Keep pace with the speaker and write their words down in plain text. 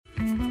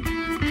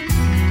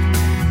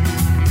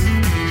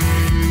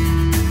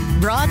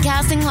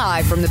Broadcasting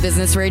live from the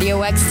Business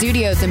Radio X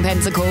studios in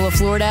Pensacola,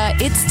 Florida,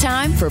 it's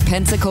time for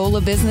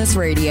Pensacola Business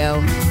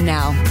Radio.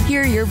 Now,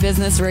 here are your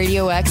Business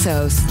Radio X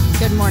hosts.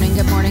 Good morning,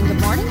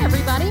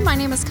 everybody. My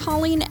name is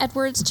Colleen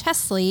Edwards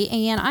Chesley,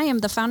 and I am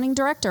the founding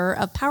director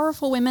of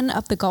Powerful Women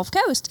of the Gulf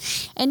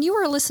Coast. And you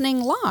are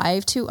listening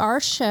live to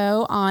our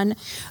show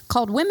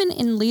called Women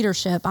in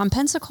Leadership on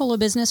Pensacola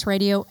Business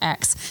Radio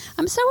X.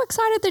 I'm so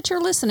excited that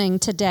you're listening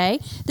today.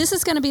 This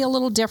is going to be a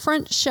little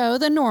different show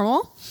than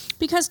normal,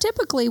 because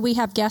typically we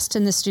have guests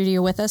in the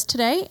studio with us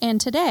today, and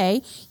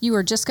today you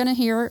are just going to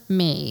hear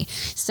me.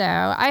 So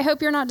I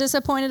hope you're not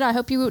disappointed. I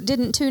hope you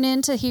didn't tune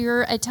in to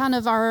hear a ton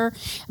of our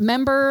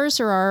members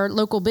or our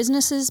local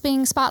businesses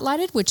being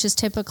spotlighted, which is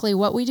typically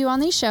what we do on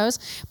these shows,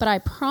 but I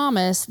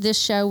promise this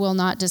show will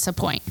not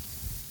disappoint.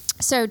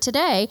 So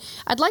today,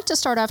 I'd like to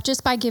start off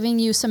just by giving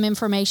you some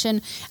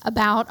information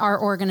about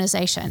our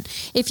organization.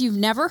 If you've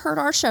never heard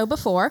our show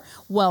before,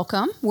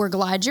 welcome. We're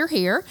glad you're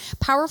here.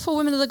 Powerful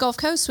Women of the Gulf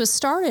Coast was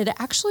started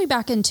actually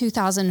back in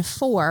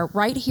 2004,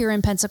 right here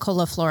in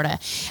Pensacola, Florida.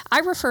 I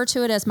refer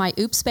to it as my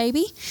oops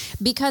baby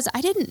because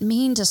I didn't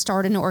mean to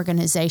start an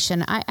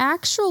organization. I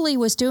actually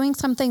was doing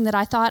something that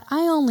I thought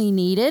I only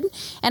needed,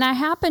 and I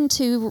happened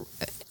to,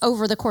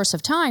 over the course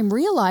of time,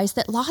 realized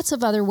that lots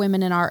of other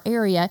women in our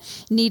area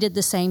needed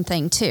the same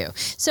thing too.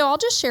 So I'll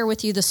just share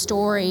with you the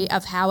story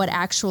of how it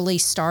actually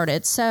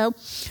started. So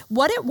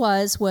what it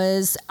was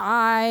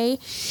I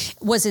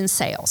was in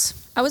sales.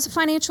 I was a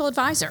financial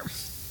advisor.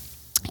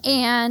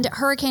 And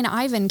Hurricane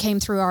Ivan came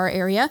through our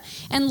area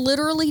and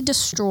literally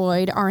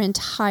destroyed our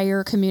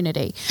entire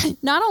community.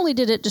 Not only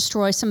did it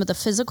destroy some of the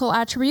physical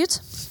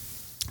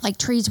attributes, like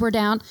trees were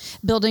down,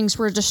 buildings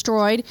were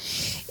destroyed,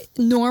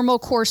 normal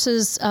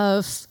courses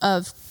of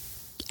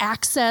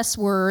access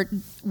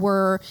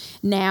were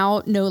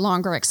now no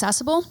longer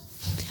accessible.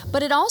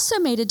 But it also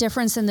made a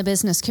difference in the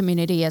business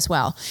community as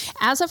well.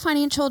 As a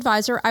financial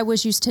advisor, I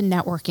was used to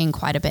networking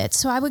quite a bit.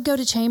 So I would go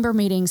to chamber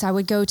meetings, I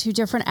would go to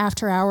different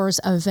after hours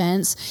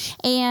events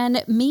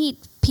and meet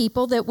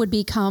people that would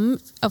become,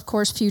 of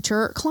course,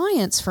 future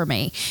clients for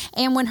me.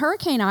 And when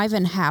Hurricane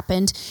Ivan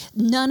happened,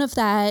 none of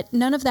that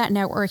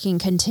networking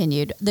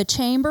continued. The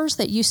chambers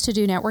that used to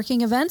do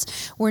networking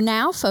events were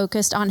now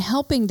focused on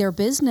helping their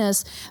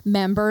business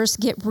members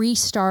get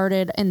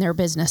restarted in their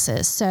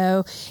businesses.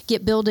 So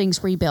get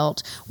buildings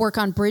rebuilt, work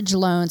on bridge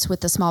loans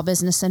with the Small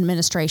Business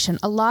Administration.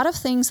 A lot of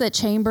things that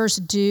chambers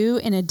do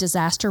in a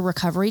disaster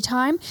recovery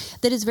time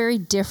that is very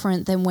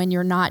different than when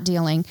you're not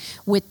dealing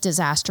with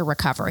disaster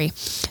recovery.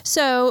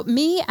 So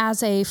me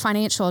as a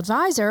financial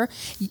advisor,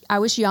 I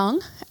was young,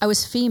 I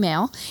was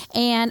female,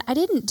 and I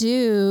didn't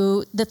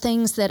do the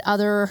things that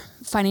other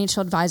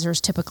financial advisors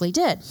typically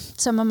did.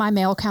 Some of my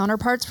male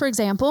counterparts, for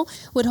example,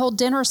 would hold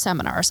dinner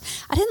seminars.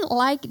 I didn't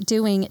like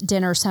doing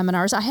dinner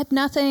seminars. I had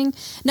nothing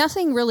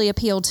really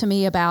appealed to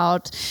me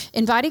about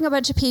inviting a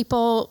bunch of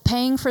people,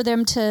 paying for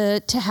them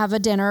to have a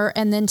dinner,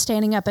 and then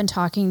standing up and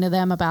talking to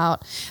them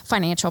about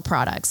financial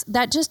products.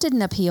 That just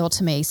didn't appeal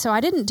to me. So I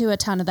didn't do a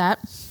ton of that.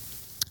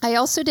 I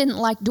also didn't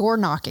like door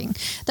knocking.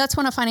 That's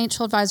when a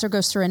financial advisor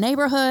goes through a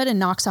neighborhood and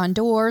knocks on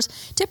doors.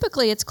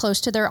 Typically, it's close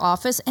to their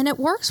office, and it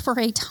works for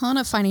a ton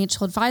of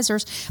financial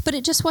advisors, but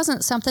it just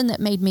wasn't something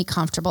that made me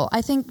comfortable.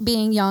 I think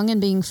being young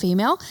and being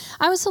female,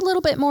 I was a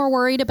little bit more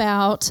worried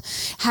about,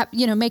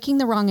 making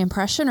the wrong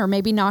impression or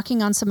maybe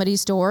knocking on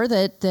somebody's door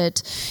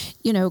that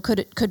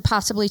could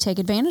possibly take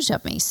advantage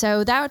of me.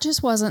 So that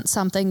just wasn't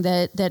something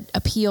that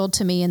appealed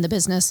to me in the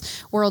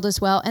business world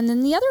as well. And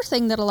then the other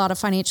thing that a lot of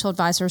financial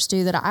advisors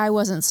do that I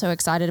wasn't so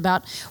excited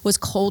about was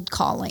cold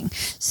calling.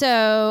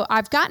 So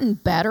I've gotten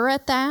better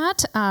at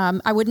that.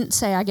 I wouldn't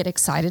say I get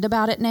excited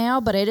about it now,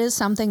 but it is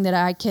something that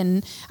I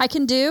can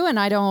do, and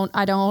I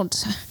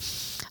don't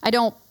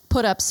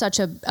put up such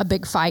a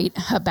big fight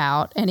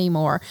about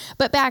anymore.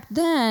 But back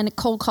then,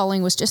 cold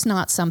calling was just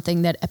not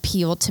something that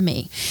appealed to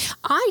me.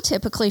 I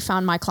typically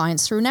found my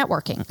clients through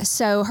networking.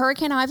 So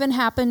Hurricane Ivan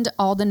happened,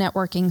 all the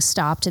networking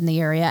stopped in the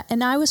area,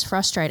 and I was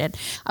frustrated.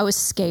 I was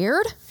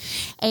scared,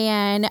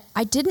 and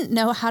I didn't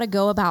know how to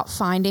go about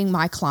finding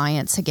my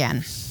clients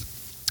again.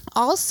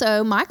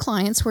 Also, my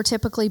clients were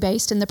typically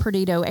based in the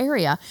Perdido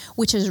area,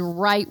 which is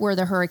right where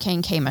the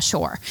hurricane came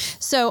ashore.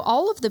 So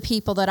all of the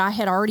people that I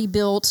had already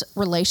built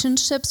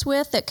relationships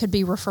with that could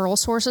be referral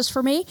sources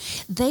for me,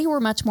 they were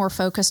much more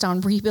focused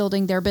on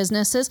rebuilding their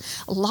businesses.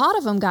 A lot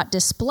of them got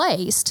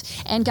displaced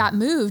and got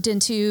moved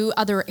into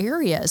other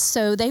areas.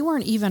 So they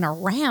weren't even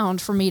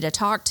around for me to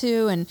talk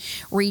to and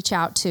reach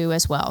out to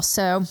as well.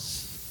 So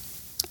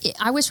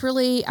I was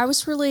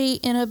really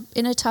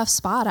in a tough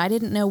spot. I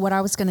didn't know what I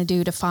was going to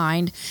do to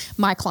find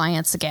my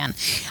clients again.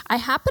 I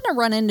happened to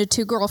run into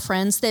two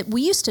girlfriends that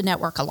we used to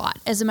network a lot.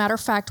 As a matter of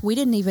fact, we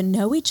didn't even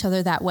know each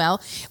other that well.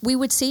 We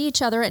would see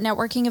each other at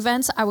networking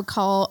events. I would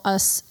call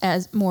us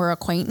as more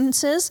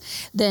acquaintances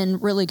than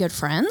really good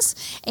friends.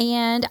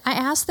 And I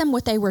asked them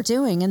what they were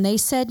doing, and they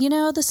said,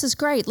 this is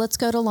great. Let's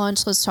go to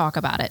lunch. Let's talk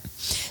about it.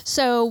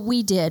 So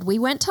we did. We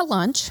went to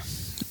lunch.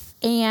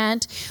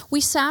 And we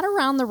sat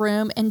around the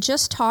room and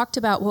just talked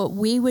about what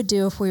we would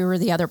do if we were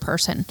the other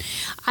person.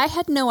 I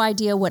had no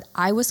idea what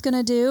I was going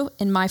to do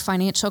in my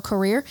financial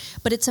career,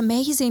 but it's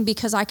amazing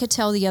because I could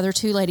tell the other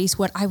two ladies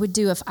what I would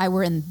do if I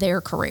were in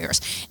their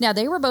careers. Now,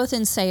 they were both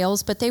in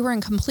sales, but they were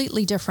in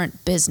completely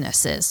different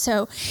businesses.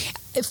 So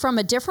from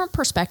a different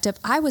perspective,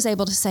 I was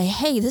able to say,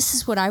 hey, this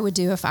is what I would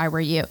do if I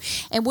were you.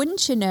 And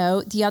wouldn't you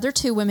know, the other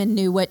two women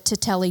knew what to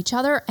tell each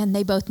other, and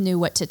they both knew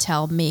what to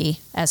tell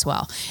me as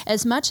well.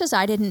 As much as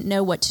I didn't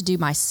know what to do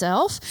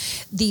myself,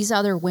 these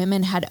other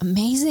women had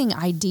amazing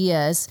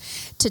ideas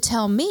to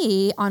tell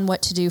me on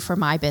what to do for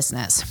my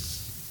business.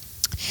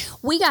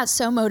 We got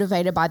so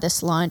motivated by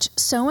this lunch,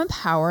 so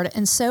empowered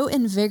and so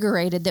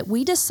invigorated that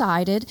we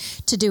decided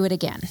to do it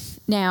again.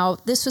 Now,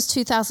 this was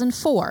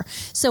 2004,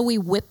 so we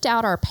whipped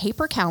out our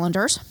paper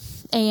calendars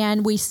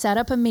and we set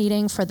up a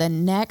meeting for the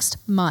next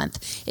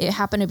month. It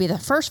happened to be the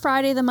first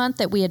Friday of the month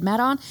that we had met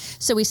on,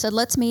 so we said,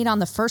 let's meet on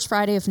the first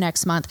Friday of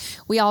next month.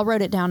 We all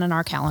wrote it down in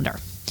our calendar.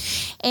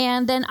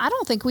 And then I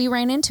don't think we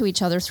ran into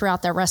each other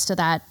throughout the rest of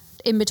that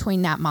in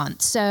between that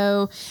month.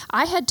 So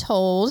I had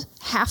told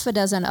half a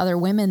dozen other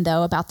women,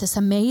 though, about this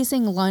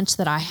amazing lunch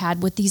that I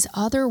had with these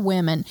other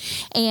women.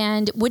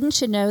 And wouldn't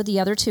you know, the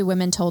other two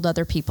women told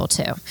other people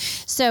too.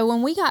 So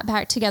when we got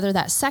back together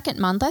that second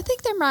month, I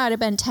think there might have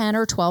been 10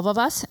 or 12 of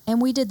us,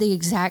 and we did the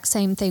exact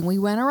same thing. We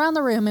went around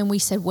the room and we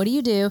said, what do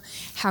you do?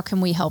 How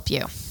can we help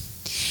you?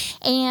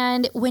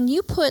 And when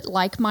you put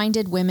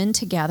like-minded women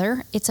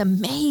together, it's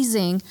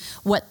amazing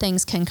what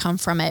things can come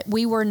from it.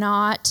 We were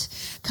not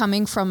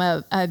coming from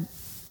a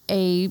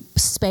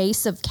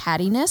space of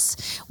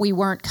cattiness. We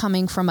weren't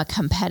coming from a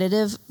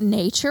competitive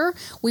nature.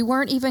 We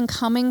weren't even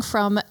coming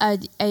from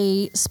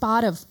a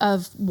spot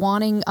of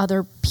wanting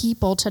other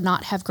people to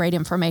not have great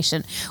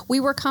information. We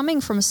were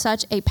coming from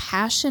such a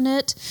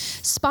passionate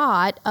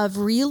spot of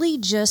really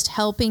just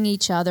helping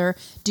each other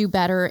do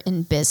better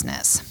in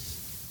business.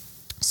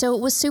 So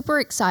it was super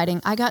exciting.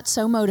 I got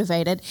so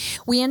motivated.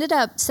 We ended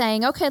up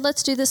saying, okay,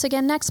 let's do this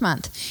again next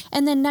month,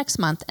 and then next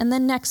month, and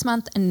then next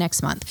month, and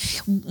next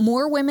month.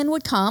 More women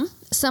would come.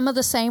 Some of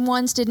the same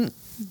ones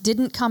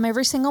didn't come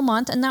every single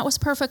month, and that was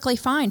perfectly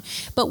fine.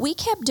 But we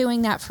kept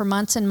doing that for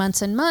months and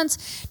months and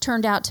months.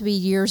 Turned out to be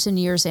years and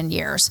years and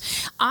years.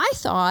 I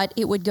thought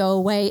it would go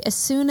away as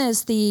soon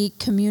as the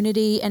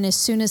community and as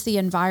soon as the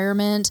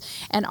environment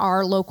and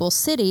our local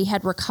city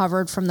had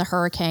recovered from the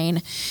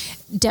hurricane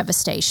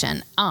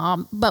devastation.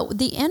 But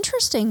the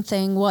interesting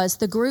thing was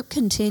the group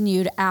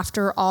continued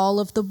after all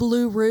of the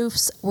blue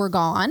roofs were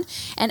gone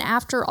and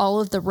after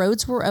all of the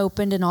roads were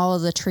opened and all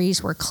of the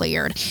trees were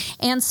cleared.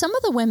 And some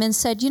of the women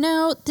said, you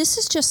know, this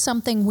is just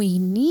something we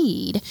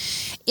need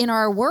in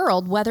our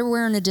world, whether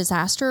we're in a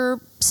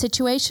disaster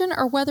situation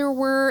or whether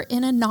we're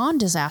in a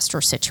non-disaster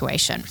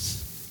situation.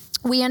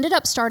 We ended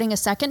up starting a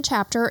second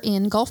chapter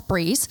in Gulf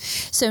Breeze.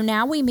 So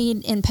now we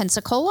meet in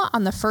Pensacola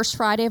on the first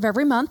Friday of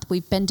every month.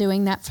 We've been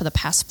doing that for the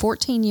past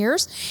 14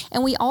 years.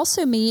 And we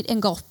also meet in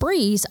Gulf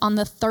Breeze on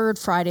the third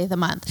Friday of the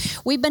month.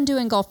 We've been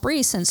doing Gulf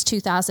Breeze since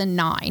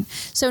 2009.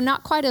 So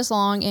not quite as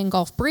long in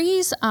Gulf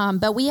Breeze,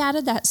 but we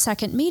added that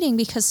second meeting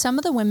because some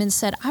of the women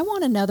said, I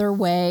want another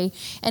way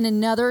and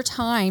another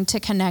time to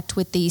connect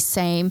with these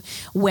same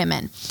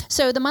women.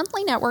 So the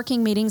monthly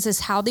networking meetings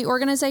is how the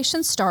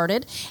organization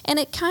started, and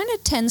it kind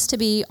of tends to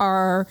be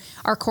our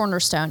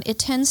cornerstone. It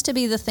tends to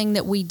be the thing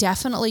that we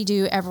definitely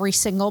do every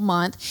single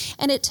month,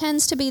 and it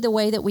tends to be the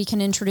way that we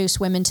can introduce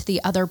women to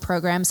the other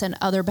programs and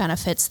other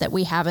benefits that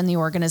we have in the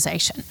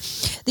organization.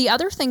 The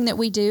other thing that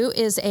we do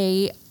is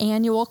a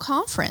annual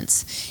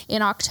conference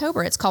in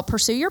October. It's called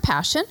Pursue Your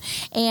Passion,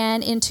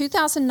 and in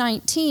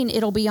 2019,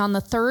 it'll be on the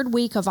third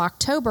week of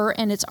October,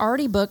 and it's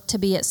already booked to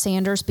be at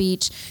Sanders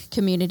Beach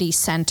Community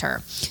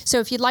Center. So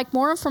if you'd like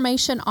more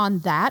information on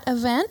that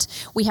event,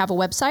 we have a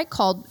website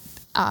called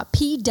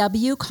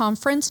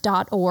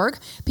pwconference.org.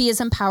 P as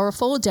in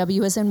powerful,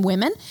 W as in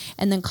women,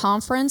 and then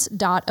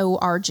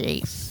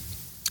conference.org.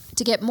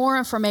 To get more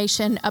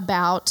information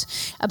about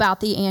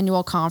the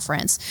annual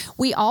conference.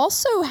 We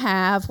also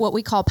have what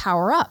we call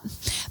Power Up.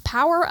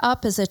 Power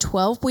Up is a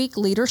 12-week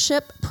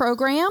leadership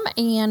program,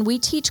 and we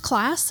teach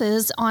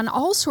classes on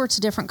all sorts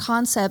of different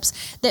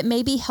concepts that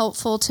may be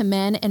helpful to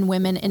men and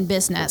women in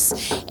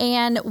business.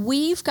 And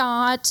we've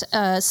got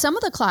some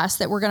of the class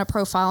that we're going to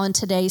profile in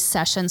today's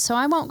session, so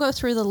I won't go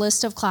through the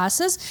list of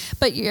classes,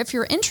 but if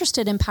you're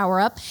interested in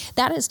Power Up,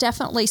 that is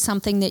definitely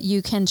something that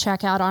you can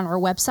check out on our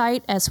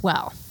website as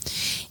well.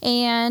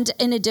 And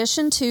in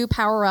addition to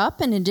Power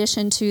Up, in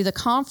addition to the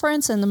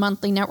conference and the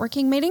monthly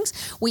networking meetings,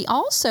 we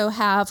also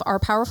have our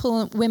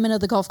Powerful Women of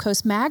the Gulf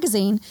Coast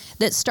magazine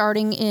that's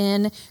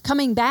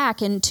coming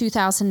back in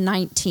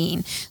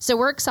 2019. So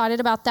we're excited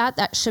about that.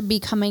 That should be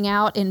coming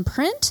out in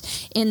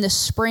print in the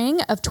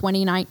spring of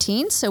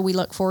 2019. So we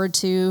look forward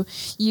to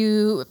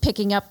you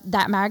picking up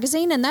that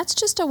magazine. And that's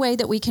just a way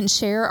that we can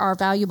share our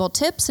valuable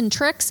tips and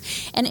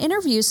tricks and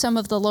interview some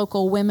of the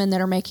local women that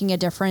are making a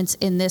difference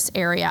in this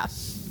area.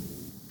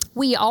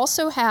 We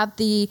also have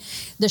the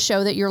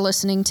show that you're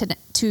listening to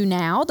to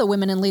now the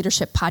Women in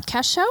Leadership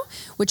podcast show,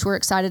 which we're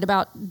excited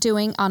about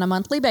doing on a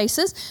monthly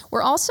basis.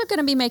 We're also going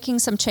to be making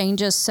some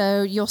changes,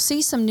 so you'll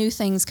see some new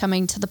things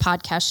coming to the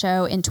podcast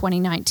show in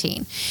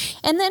 2019.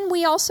 And then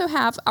we also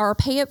have our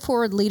Pay It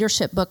Forward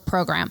Leadership Book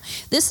Program.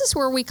 This is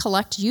where we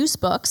collect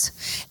used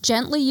books,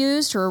 gently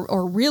used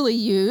or really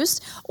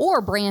used,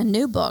 or brand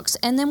new books,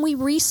 and then we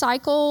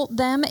recycle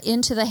them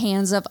into the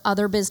hands of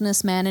other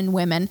businessmen and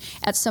women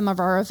at some of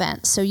our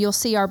events. So you'll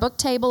see our book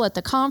table at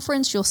the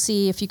conference. You'll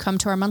see, if you come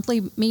to our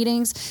monthly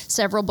meetings,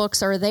 several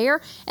books are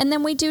there. And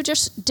then we do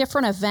just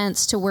different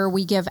events to where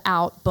we give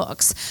out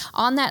books.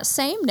 On that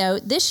same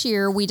note, this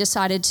year we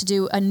decided to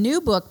do a new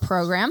book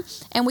program,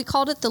 and we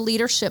called it the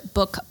Leadership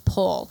Book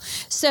Pull.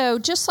 So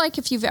just like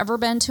if you've ever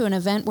been to an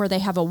event where they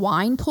have a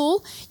wine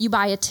pool, you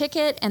buy a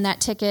ticket, and that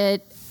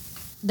ticket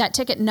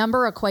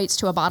number equates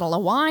to a bottle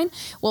of wine.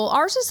 Well,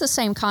 ours is the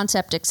same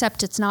concept,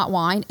 except it's not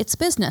wine, it's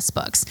business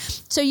books.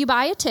 So you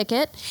buy a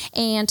ticket,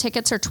 and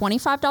tickets are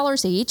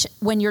 $25 each.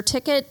 When your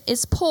ticket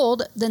is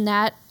pulled, then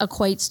that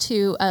equates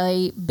to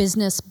a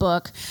business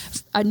book,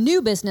 a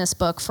new business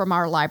book from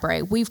our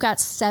library. We've got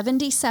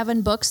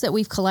 77 books that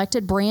we've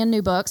collected, brand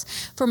new books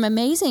from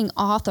amazing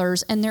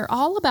authors, and they're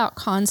all about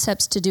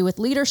concepts to do with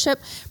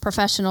leadership,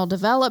 professional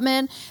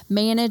development,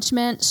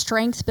 management,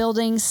 strength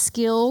building,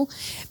 skill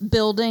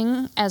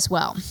building as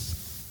well.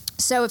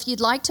 So if you'd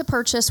like to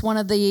purchase one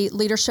of the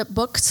leadership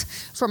books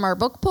from our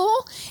book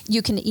pool,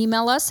 you can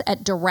email us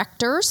at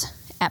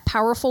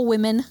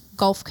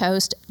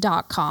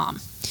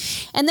directors@powerfulwomengulfcoast.com.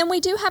 And then we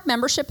do have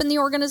membership in the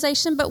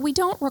organization, but we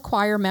don't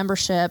require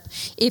membership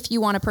if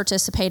you want to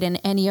participate in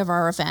any of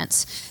our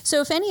events.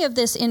 So if any of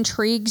this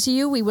intrigues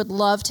you, we would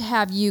love to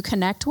have you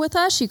connect with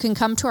us. You can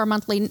come to our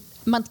monthly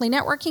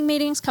networking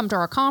meetings, come to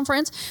our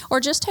conference,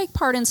 or just take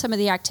part in some of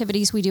the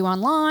activities we do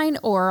online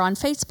or on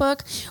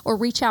Facebook, or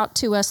reach out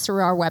to us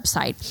through our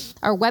website.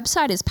 Our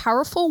website is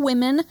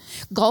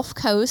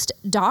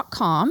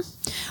powerfulwomengulfcoast.com.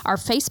 Our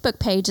Facebook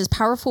page is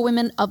Powerful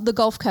Women of the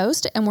Gulf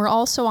Coast, and we're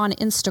also on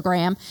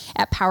Instagram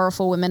at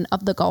Powerful Women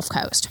of the Gulf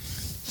Coast.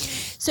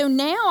 So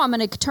now I'm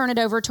going to turn it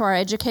over to our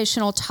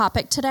educational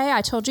topic today.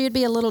 I told you it'd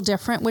be a little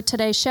different with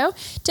today's show.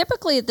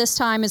 Typically at this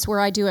time is where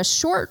I do a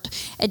short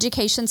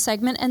education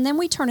segment, and then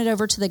we turn it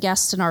over to the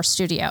guests in our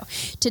studio.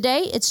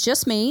 Today it's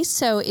just me,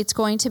 so it's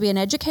going to be an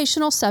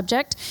educational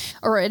subject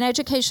or an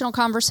educational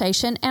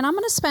conversation, and I'm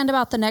going to spend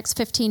about the next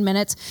 15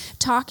 minutes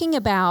talking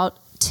about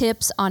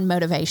tips on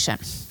motivation.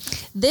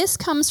 This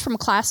comes from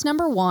class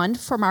number 1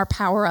 from our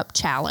Power Up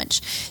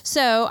Challenge.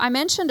 So I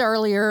mentioned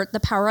earlier the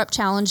Power Up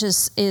Challenge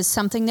is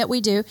something that we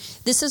do.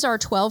 This is our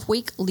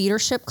 12-week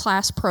leadership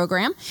class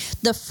program.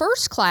 The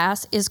first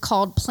class is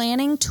called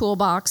Planning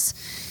Toolbox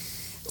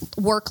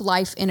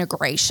Work-Life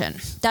Integration.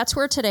 That's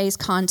where today's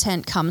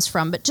content comes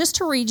from. But just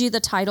to read you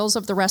the titles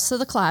of the rest of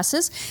the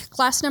classes,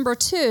 class number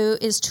 2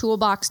 is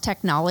Toolbox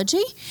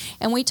Technology.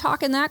 And we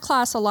talk in that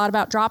class a lot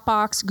about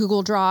Dropbox,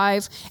 Google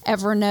Drive,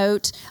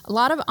 Evernote, a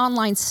lot of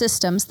online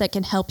systems that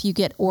can help you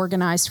get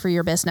organized for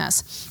your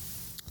business.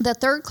 The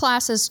third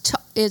class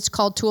is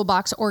called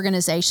Toolbox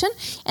Organization,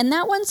 and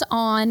that one's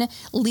on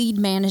lead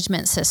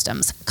management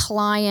systems,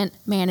 client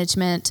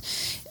management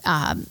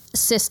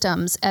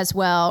systems as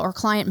well, or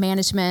client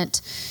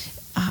management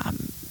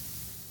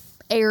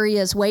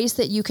areas, ways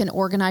that you can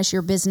organize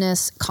your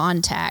business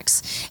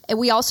contacts. And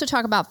we also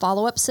talk about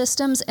follow-up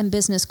systems and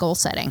business goal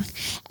setting.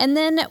 And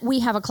then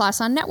we have a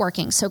class on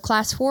networking. So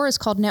class 4 is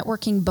called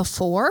Networking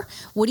Before.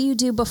 What do you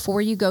do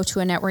before you go to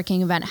a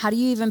networking event? How do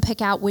you even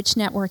pick out which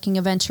networking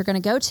events you're going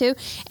to go to?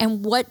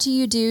 And what do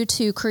you do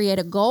to create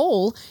a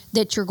goal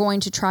that you're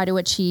going to try to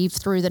achieve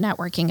through the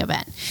networking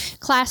event?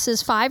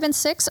 Classes 5 and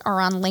 6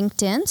 are on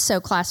LinkedIn. So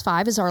class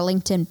 5 is our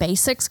LinkedIn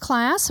Basics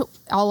class,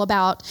 all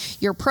about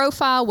your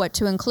profile, what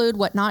to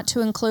include, what not to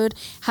include,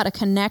 how to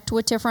connect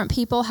with different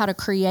people, how to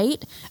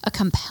create a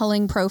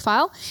compelling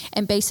profile,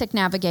 and basic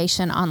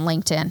navigation on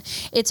LinkedIn.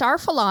 It's our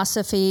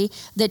philosophy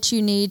that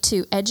you need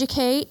to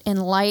educate,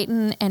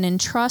 enlighten, and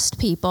entrust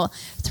people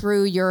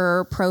through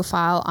your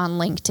profile on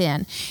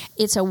LinkedIn.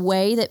 It's a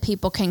way that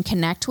people can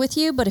connect with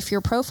you, but if your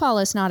profile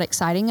is not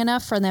exciting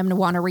enough for them to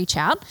want to reach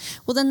out,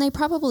 well, then they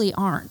probably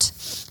aren't.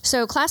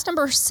 So class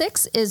number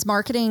 6 is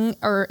marketing,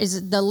 or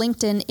is the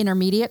LinkedIn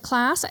Intermediate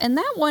class, and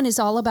that one is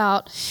all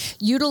about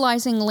utilizing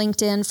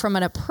LinkedIn from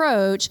an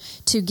approach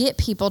to get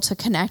people to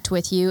connect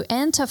with you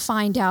and to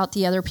find out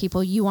the other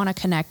people you want to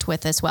connect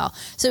with as well.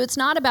 So it's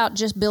not about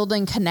just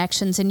building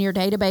connections in your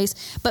database,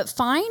 but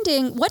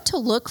finding what to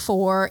look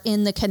for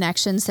in the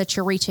connections that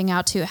you're reaching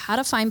out to, how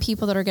to find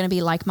people that are going to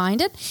be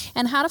like-minded,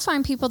 and how to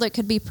find people that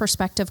could be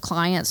prospective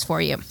clients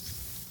for you.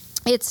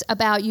 It's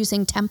about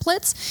using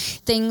templates,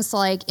 things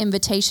like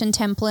invitation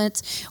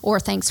templates or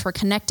thanks for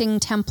connecting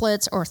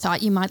templates or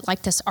thought you might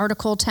like this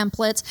article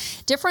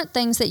templates, different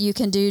things that you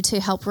can do to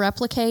help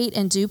replicate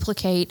and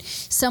duplicate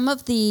some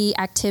of the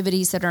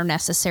activities that are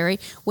necessary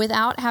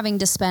without having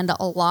to spend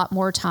a lot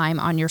more time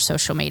on your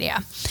social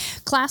media.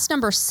 Class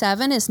number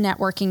 7 is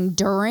networking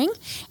during,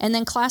 and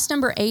then class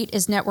number 8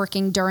 is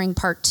networking during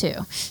part 2.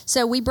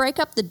 So we break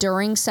up the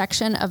during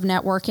section of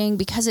networking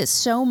because it's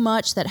so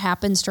much that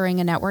happens during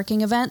a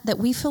networking event that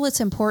we feel it's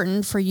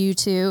important for you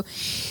to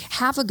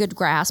have a good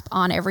grasp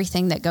on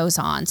everything that goes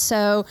on.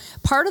 So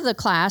part of the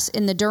class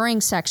in the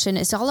during section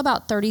is all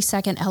about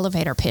 30-second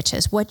elevator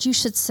pitches, what you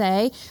should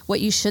say,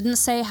 what you shouldn't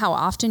say, how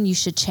often you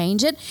should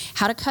change it,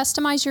 how to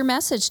customize your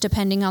message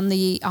depending on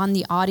the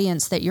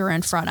audience that you're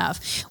in front of.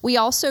 We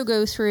also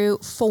go through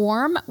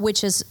form,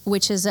 which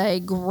is a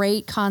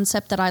great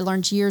concept that I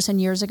learned years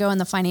and years ago in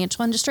the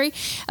financial industry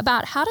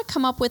about how to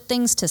come up with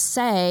things to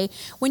say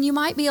when you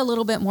might be a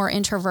little bit more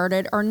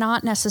introverted or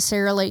not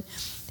necessarily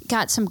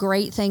got some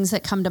great things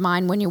that come to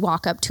mind when you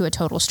walk up to a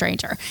total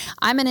stranger.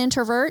 I'm an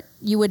introvert.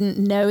 You wouldn't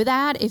know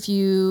that if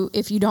you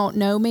don't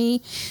know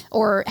me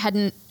or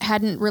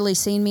hadn't really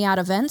seen me at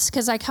events,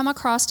 because I come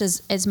across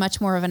as much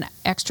more of an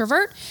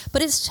extrovert,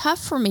 but it's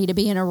tough for me to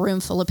be in a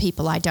room full of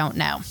people I don't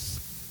know.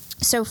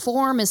 So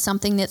form is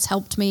something that's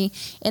helped me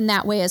in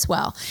that way as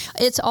well.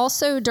 It's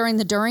also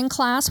during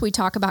class, we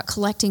talk about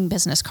collecting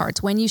business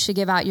cards, when you should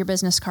give out your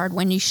business card,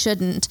 when you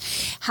shouldn't,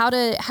 how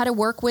to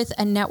work with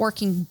a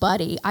networking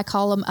buddy. I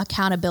call them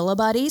accountability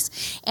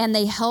buddies, and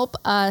they help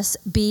us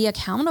be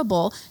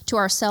accountable to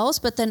ourselves,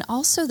 but then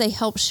also they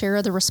help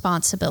share the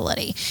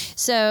responsibility.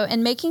 So,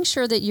 and making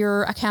sure that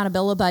your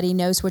accountability buddy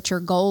knows what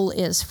your goal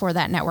is for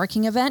that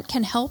networking event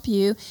can help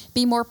you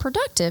be more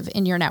productive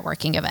in your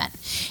networking event.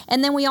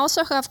 And then we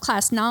also have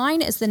Class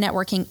 9 is the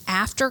networking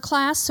after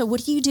class. So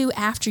what do you do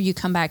after you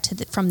come back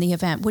from the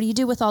event? What do you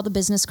do with all the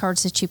business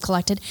cards that you've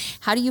collected?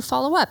 How do you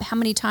follow up? How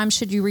many times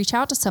should you reach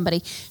out to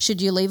somebody?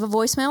 Should you leave a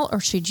voicemail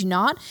or should you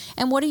not?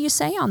 And what do you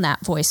say on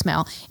that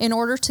voicemail in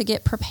order to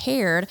get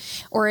prepared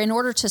or in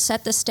order to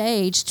set the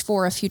stage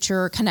for a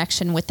future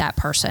connection with that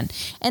person?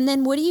 And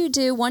then what do you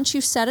do once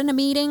you've set in a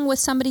meeting with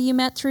somebody you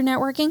met through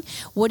networking?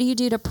 What do you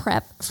do to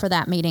prep for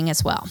that meeting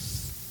as well?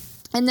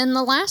 And then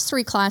the last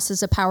 3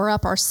 classes of Power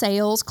Up are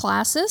sales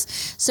classes.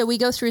 So we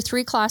go through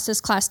 3 classes.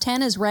 Class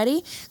 10 is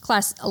Ready,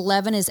 Class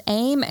 11 is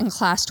Aim, and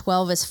Class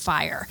 12 is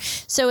Fire.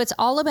 So it's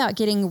all about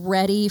getting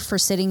ready for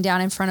sitting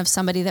down in front of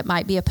somebody that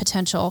might be a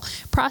potential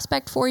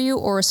prospect for you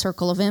or a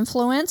circle of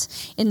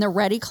influence. In the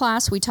Ready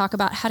class, we talk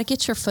about how to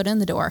get your foot in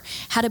the door,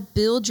 how to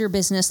build your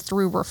business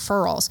through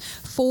referrals.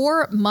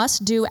 4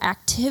 must-do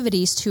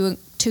activities to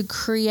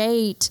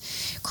create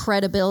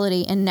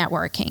credibility in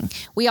networking.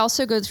 We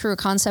also go through a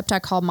concept I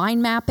call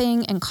mind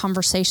mapping and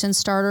conversation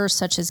starters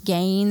such as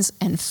gains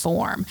and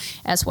form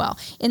as well.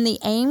 In the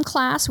AIM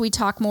class, we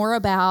talk more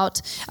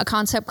about a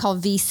concept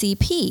called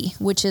VCP,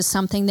 which is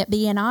something that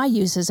BNI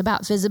uses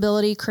about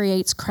visibility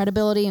creates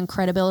credibility and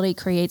credibility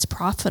creates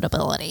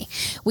profitability.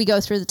 We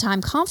go through the time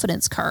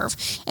confidence curve,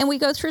 and we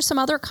go through some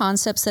other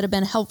concepts that have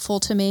been helpful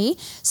to me,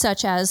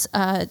 such as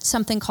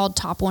something called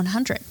Top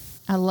 100.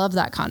 I love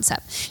that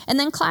concept. And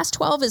then Class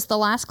 12 is the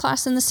last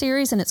class in the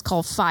series, and it's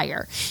called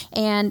Fire.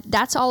 And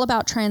that's all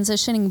about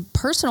transitioning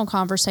personal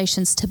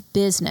conversations to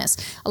business.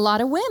 A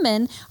lot of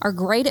women are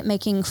great at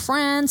making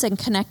friends and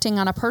connecting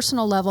on a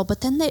personal level,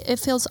 but then it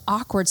feels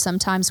awkward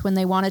sometimes when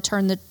they want to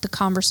turn the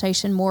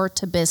conversation more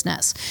to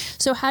business.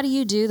 So how do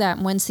you do that?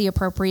 When's the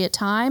appropriate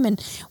time? And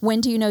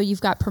when do you know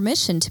you've got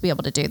permission to be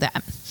able to do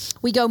that?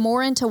 We go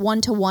more into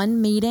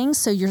one-to-one meetings.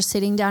 So you're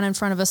sitting down in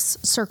front of a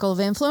circle of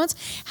influence.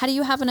 How do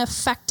you have an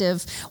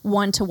effective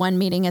one-to-one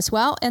meeting as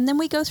well? And then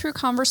we go through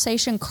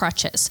conversation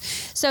crutches.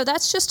 So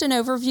that's just an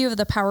overview of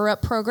the Power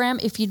Up program.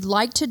 If you'd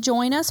like to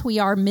join us, we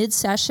are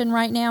mid-session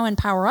right now in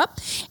Power Up,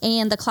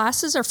 and the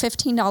classes are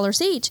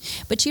 $15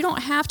 each, but you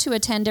don't have to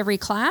attend every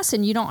class,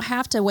 and you don't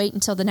have to wait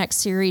until the next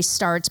series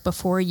starts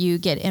before you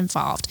get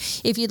involved.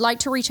 If you'd like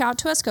to reach out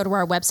to us, go to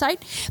our website,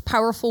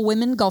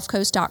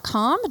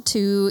 powerfulwomengulfcoast.com,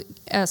 to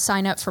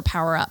sign up for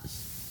Power Up.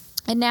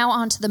 And now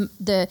on to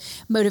the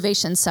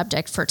motivation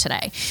subject for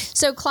today.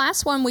 So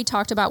class 1, we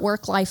talked about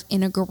work-life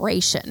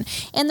integration.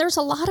 And there's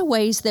a lot of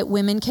ways that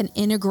women can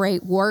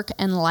integrate work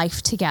and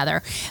life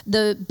together.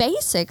 The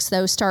basics,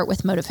 though, start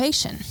with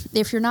motivation.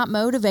 If you're not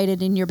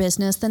motivated in your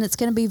business, then it's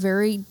going to be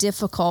very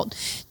difficult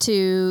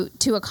to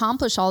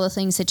accomplish all the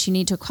things that you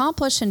need to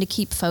accomplish and to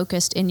keep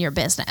focused in your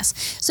business.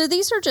 So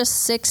these are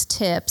just 6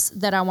 tips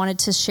that I wanted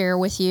to share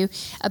with you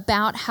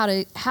about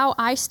how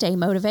I stay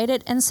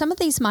motivated. And some of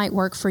these might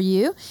work for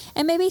you,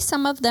 and maybe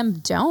some of them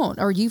don't,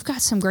 or you've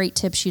got some great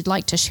tips you'd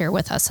like to share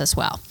with us as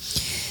well.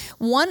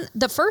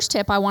 The first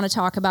tip I want to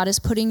talk about is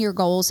putting your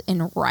goals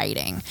in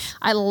writing.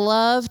 I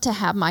love to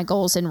have my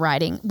goals in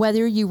writing,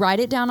 whether you write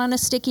it down on a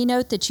sticky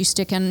note that you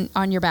stick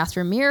on your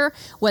bathroom mirror,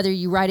 whether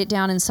you write it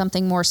down in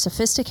something more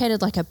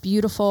sophisticated like a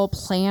beautiful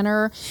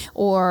planner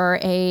or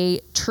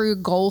a true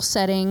goal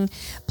setting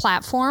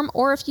platform,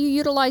 or if you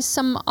utilize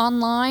some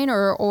online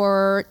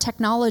or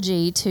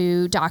technology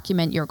to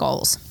document your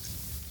goals.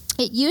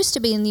 It used to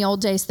be in the old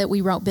days that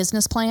we wrote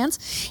business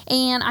plans,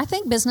 and I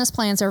think business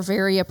plans are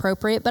very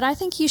appropriate, but I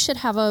think you should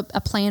have a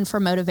plan for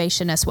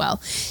motivation as well.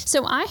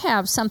 So I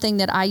have something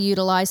that I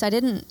utilize. I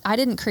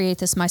didn't create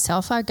this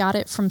myself. I got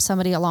it from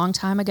somebody a long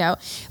time ago,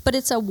 but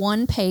it's a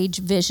one-page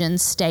vision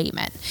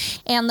statement.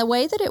 And the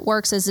way that it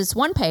works is it's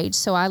one page,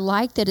 so I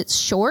like that it's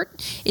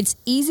short, it's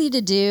easy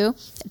to do,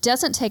 it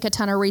doesn't take a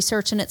ton of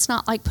research, and it's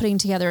not like putting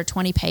together a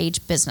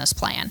 20-page business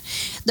plan.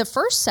 The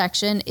first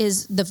section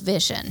is the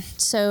vision.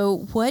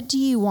 So what do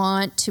you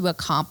want to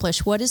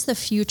accomplish? What does the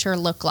future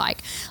look like?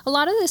 A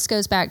lot of this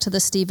goes back to the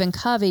Stephen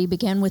Covey,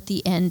 begin with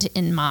the end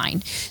in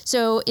mind.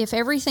 So if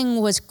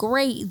everything was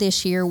great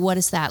this year, what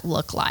does that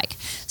look like?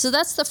 So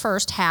that's the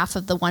first half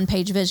of the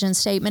one-page vision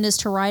statement, is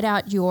to write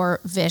out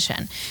your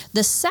vision.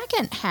 The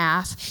second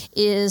half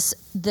is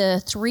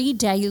the 3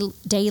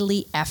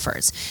 daily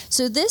efforts.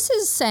 So this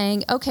is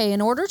saying, okay,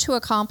 in order to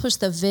accomplish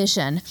the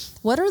vision,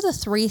 what are the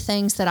 3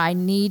 things that I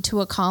need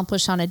to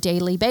accomplish on a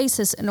daily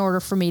basis in order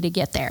for me to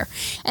get there?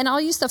 And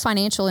I'll use the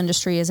financial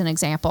industry as an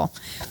example.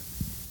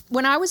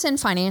 When I was in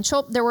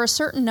financial, there were a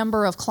certain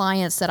number of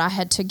clients that I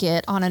had to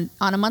get on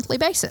a monthly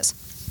basis.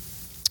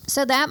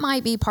 So that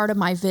might be part of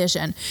my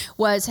vision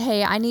was,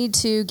 hey, I need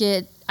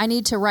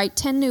to write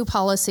 10 new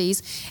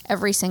policies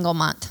every single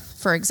month,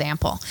 for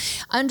example.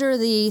 Under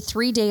the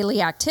 3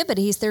 daily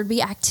activities, there'd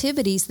be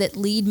activities that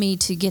lead me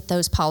to get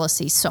those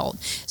policies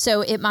sold.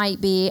 So it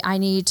might be I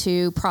need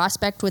to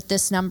prospect with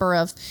this number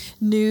of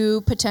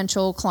new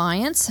potential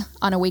clients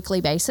on a weekly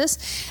basis.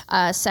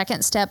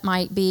 Second step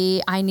might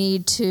be I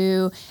need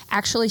to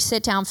actually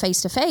sit down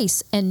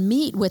face-to-face and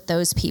meet with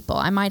those people.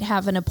 I might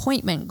have an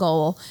appointment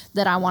goal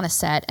that I want to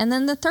set. And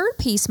then the third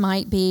piece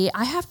might be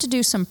I have to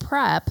do some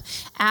prep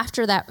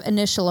after that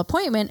initial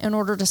appointment in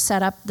order to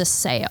set up the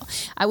sale.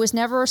 I was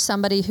never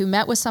somebody who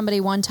met with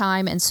somebody one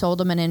time and sold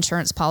them an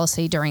insurance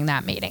policy during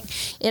that meeting.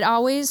 I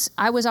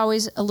was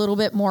always a little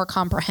bit more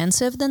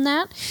comprehensive than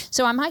that.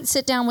 So I might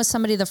sit down with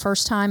somebody the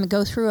first time and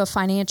go through a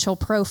financial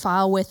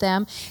profile with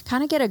them,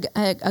 kind of get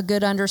a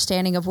good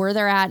understanding of where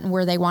they're at and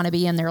where they want to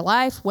be in their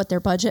life, what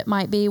their budget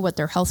might be, what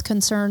their health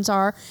concerns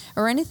are,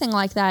 or anything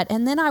like that.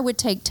 And then I would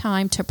take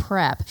time to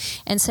prep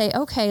and say,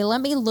 okay,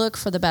 let me look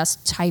for the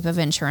best type of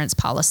insurance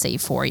policy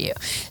for you.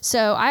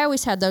 So I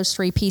always had those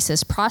 3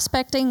 pieces.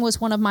 Prospecting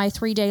was one of my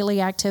 3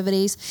 daily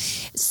activities.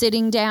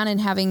 Sitting down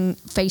and having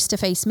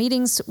face-to-face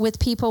meetings with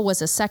people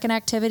was a second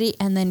activity,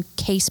 and then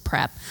case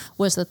prep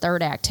was the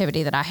third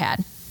activity that I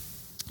had.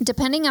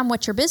 Depending on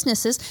what your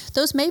business is,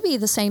 those may be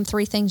the same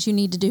 3 things you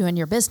need to do in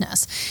your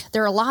business.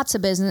 There are lots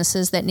of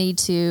businesses that need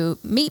to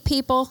meet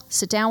people,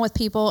 sit down with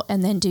people,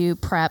 and then do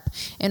prep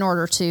in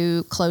order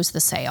to close the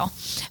sale.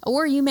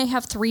 Or you may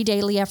have 3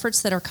 daily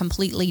efforts that are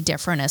completely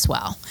different as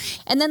well.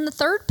 And then the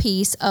third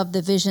piece of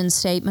the vision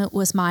statement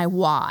was my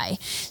why.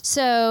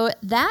 So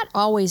that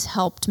always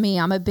helped me.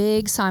 I'm a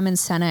big Simon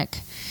Sinek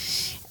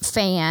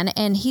fan,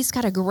 and he's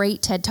got a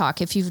great TED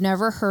Talk. If you've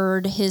never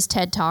heard his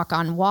TED Talk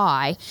on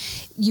why,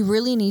 you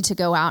really need to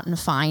go out and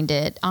find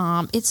it.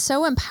 It's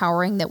so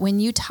empowering that when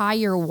you tie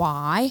your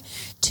why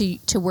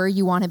to where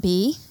you want to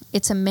be,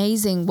 it's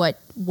amazing what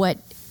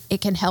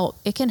it can help.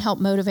 It can help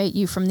motivate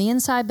you from the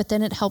inside, but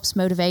then it helps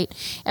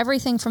motivate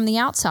everything from the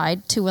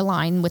outside to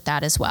align with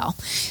that as well.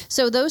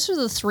 So those are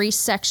the 3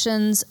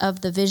 sections of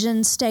the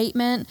vision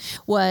statement.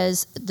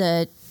 Was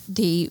the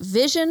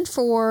vision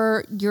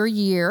for your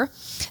year,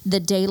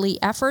 the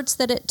daily efforts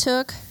that it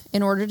took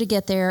in order to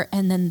get there,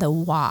 and then the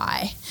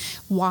why.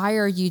 Why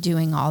are you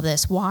doing all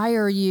this? Why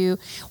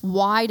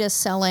does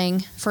selling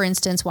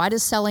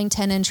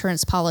 10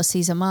 insurance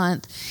policies a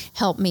month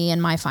help me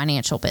in my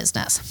financial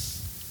business?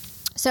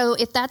 So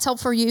if that's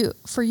helpful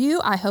for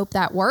you, I hope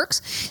that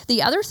works.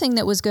 The other thing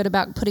that was good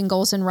about putting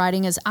goals in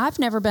writing is I've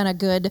never been a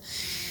good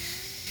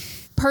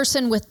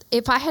person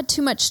if I had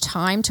too much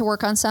time to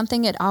work on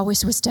something, it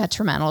always was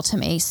detrimental to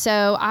me.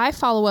 So I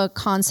follow a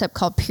concept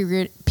called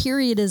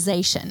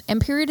periodization.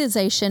 And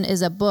periodization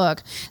is a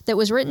book that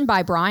was written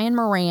by Brian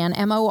Moran,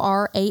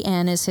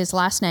 Moran is his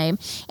last name.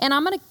 And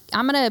I'm going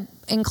to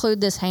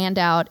include this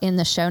handout in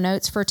the show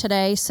notes for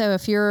today. So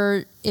if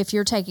you're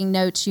taking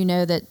notes, you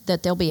know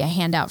that there'll be a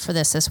handout for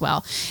this as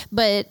well.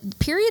 But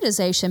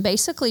periodization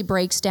basically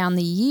breaks down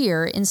the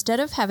year. Instead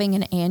of having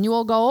an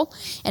annual goal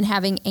and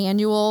having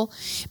annual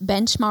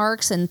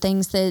benchmarks and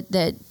things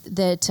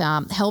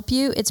that help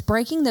you, it's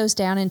breaking those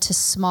down into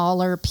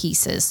smaller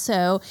pieces.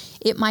 So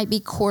it might be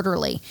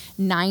quarterly,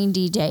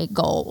 90-day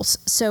goals.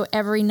 So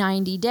every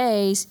 90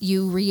 days,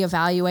 you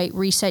reevaluate,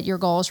 reset your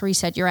goals,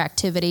 reset your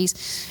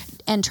activities,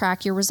 and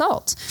track your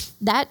results.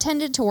 That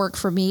tended to work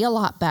for me a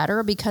lot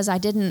better because I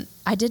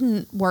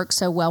didn't work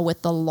so well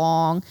with the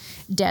long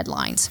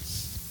deadlines.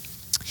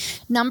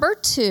 Number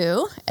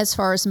 2, as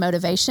far as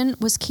motivation,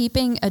 was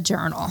keeping a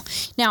journal.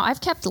 Now,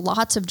 I've kept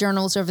lots of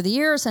journals over the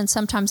years, and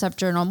sometimes I've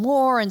journaled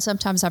more, and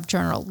sometimes I've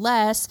journaled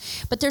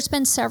less, but there's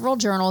been several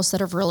journals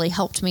that have really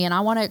helped me, and I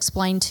want to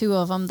explain 2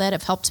 of them that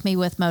have helped me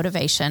with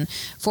motivation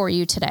for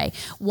you today.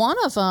 One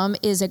of them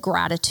is a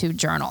gratitude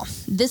journal.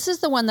 This is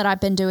the one that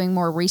I've been doing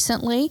more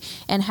recently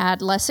and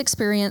had less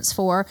experience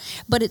for,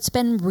 but it's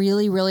been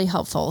really, really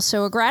helpful.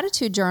 So a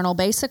gratitude journal,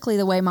 basically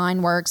the way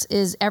mine works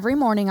is every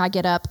morning I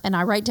get up and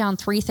I write down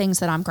 3 things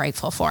that I'm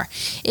grateful for.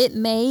 It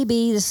may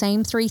be the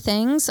same 3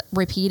 things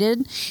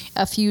repeated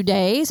a few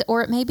days,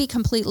 or it may be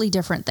completely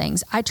different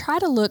things. I try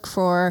to look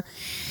for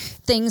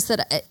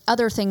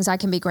other things I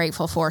can be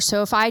grateful for.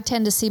 So if I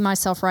tend to see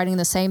myself writing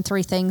the same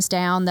 3 things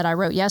down that I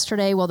wrote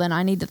yesterday, well, then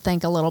I need to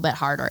think a little bit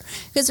harder,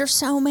 because there's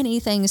so many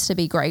things to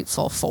be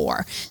grateful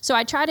for. So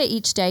I try to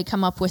each day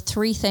come up with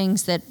 3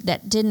 things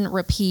that didn't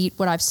repeat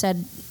what I've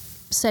said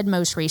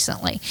most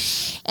recently.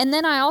 And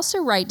then I also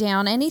write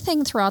down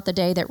anything throughout the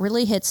day that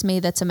really hits me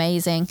that's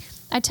amazing.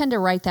 I tend to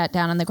write that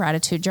down in the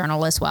gratitude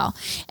journal as well.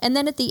 And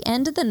then at the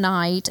end of the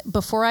night,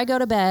 before I go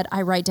to bed,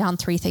 I write down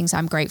 3 things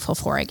I'm grateful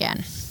for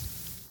again.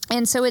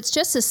 And so it's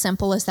just as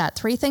simple as that.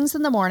 3 things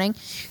in the morning,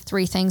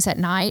 3 things at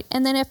night.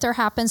 And then if there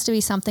happens to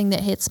be something that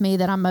hits me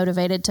that I'm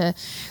motivated to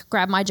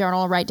grab my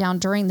journal and write down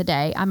during the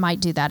day, I might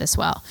do that as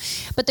well.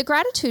 But the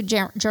gratitude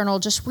journal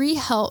just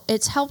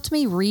it's helped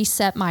me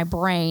reset my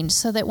brain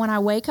so that when I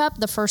wake up,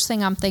 the first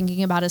thing I'm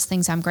thinking about is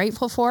things I'm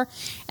grateful for.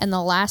 And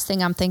the last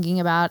thing I'm thinking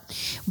about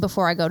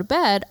before I go to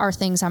bed are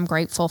things I'm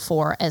grateful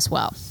for as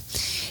well.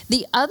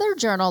 The other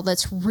journal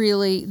that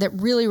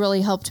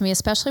really helped me,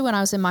 especially when I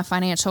was in my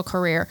financial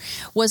career,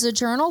 was a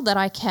journal that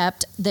I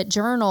kept that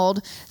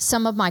journaled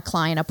some of my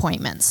client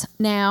appointments.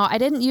 Now, I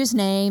didn't use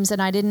names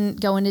and I didn't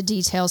go into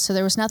details, so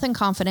there was nothing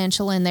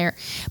confidential in there.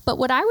 But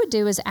what I would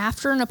do is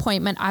after an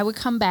appointment, I would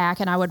come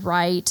back and I would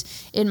write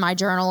in my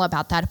journal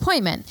about that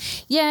appointment.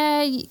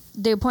 Yeah,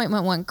 the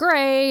appointment went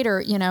great,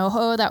 or,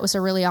 that was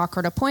a really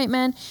awkward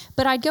appointment.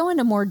 But I'd go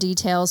into more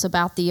details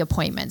about the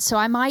appointment. So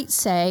I might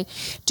say,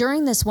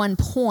 during this one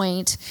point,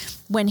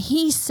 when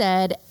he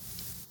said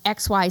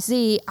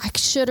XYZ, I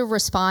should have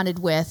responded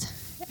with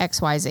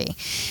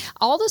XYZ.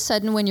 All of a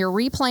sudden, when you're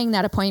replaying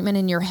that appointment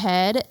in your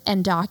head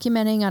and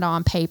documenting it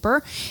on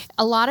paper,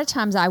 a lot of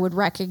times I would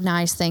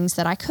recognize things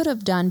that I could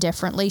have done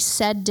differently,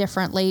 said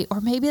differently,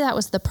 or maybe that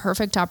was the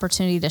perfect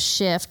opportunity to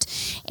shift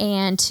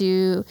and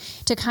to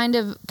kind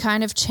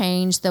of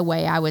change the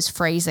way I was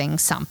phrasing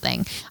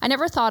something. I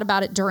never thought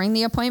about it during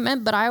the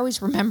appointment, but I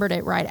always remembered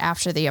it right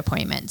after the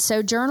appointment.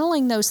 So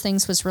journaling those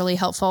things was really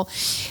helpful.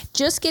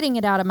 Just getting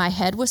it out of my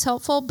head was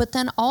helpful, but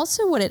then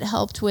also what it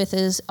helped with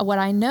is what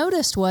I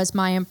noticed was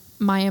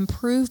my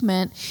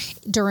improvement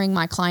during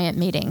my client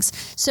meetings.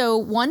 So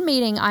one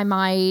meeting I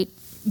might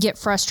get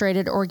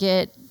frustrated or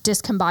get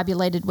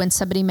discombobulated when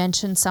somebody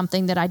mentioned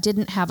something that I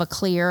didn't have a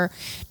clear,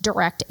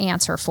 direct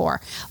answer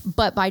for.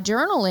 But by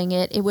journaling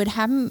it, it would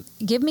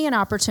give me an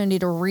opportunity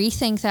to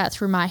rethink that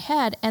through my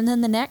head. And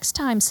then the next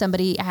time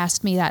somebody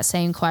asked me that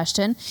same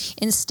question,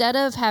 instead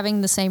of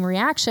having the same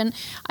reaction,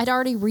 I'd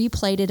already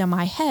replayed it in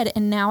my head,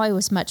 and now I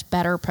was much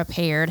better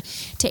prepared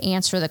to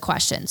answer the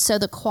question. So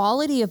the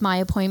quality of my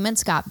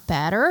appointments got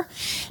better,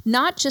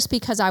 not just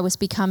because I was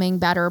becoming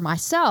better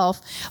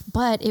myself,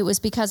 but it was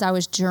because I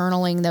was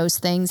journaling those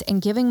things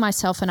and giving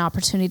myself an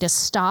opportunity to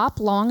stop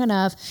long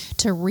enough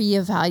to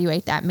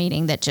reevaluate that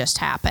meeting that just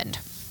happened.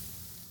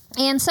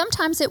 And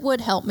sometimes it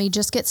would help me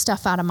just get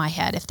stuff out of my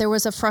head. If there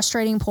was a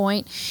frustrating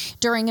point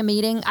during a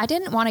meeting, I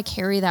didn't want to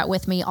carry that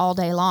with me all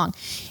day long.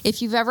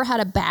 If you've ever had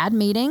a bad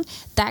meeting,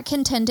 that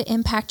can tend to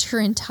impact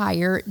your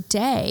entire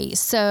day.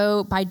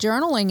 So by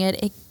journaling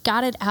it, it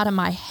got it out of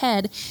my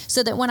head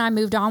so that when I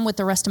moved on with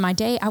the rest of my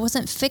day, I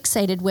wasn't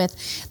fixated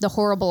with the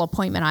horrible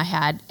appointment I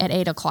had at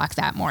 8 o'clock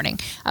that morning.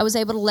 I was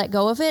able to let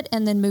go of it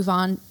and then move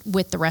on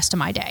with the rest of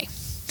my day.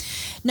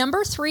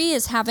 Number 3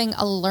 is having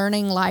a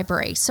learning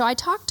library. So I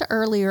talked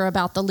earlier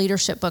about the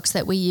leadership books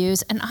that we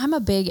use, and I'm a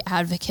big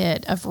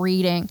advocate of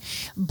reading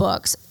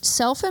books.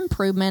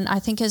 Self-improvement, I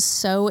think, is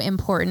so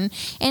important.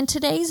 And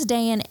today's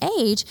day and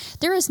age,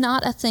 there is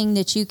not a thing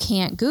that you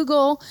can't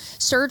Google,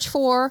 search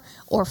for,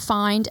 or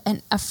find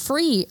a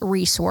free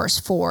resource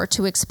for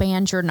to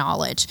expand your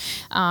knowledge.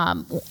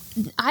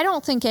 I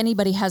don't think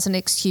anybody has an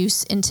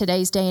excuse in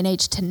today's day and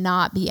age to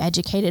not be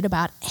educated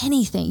about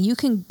anything. You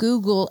can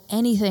Google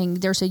anything.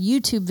 There's a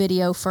YouTube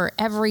video for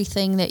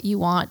everything that you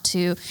want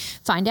to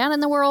find out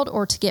in the world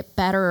or to get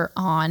better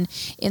on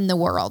in the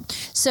world.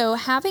 So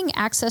having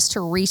access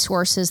to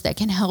resources that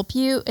can help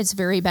you is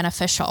very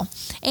beneficial.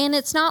 And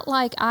it's not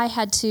like I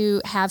had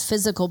to have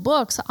physical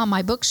books on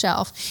my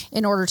bookshelf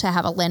in order to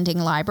have a lending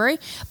library,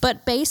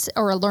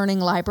 or a learning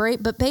library,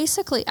 but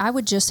basically I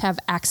would just have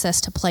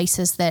access to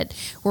places that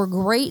were were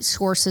great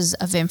sources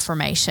of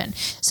information.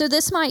 So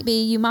this might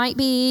be, you might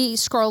be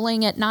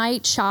scrolling at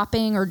night,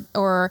 shopping,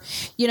 or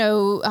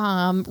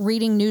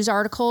reading news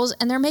articles,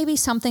 and there may be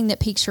something that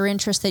piques your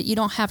interest that you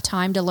don't have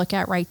time to look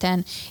at right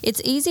then.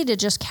 It's easy to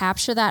just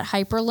capture that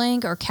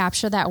hyperlink or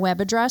capture that web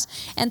address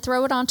and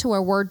throw it onto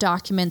a Word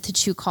document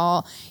that you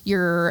call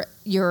your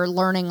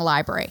learning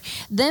library.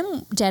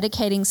 Then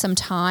dedicating some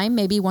time,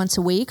 maybe once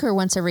a week or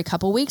once every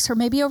couple weeks, or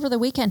maybe over the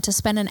weekend, to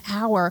spend an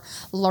hour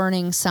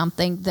learning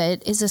something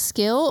that is a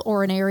skill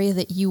or an area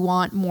that you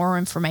want more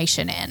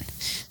information in.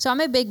 So I'm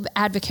a big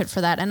advocate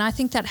for that, and I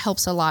think that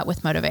helps a lot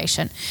with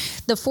motivation.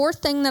 The fourth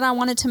thing that I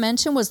wanted to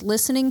mention was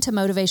listening to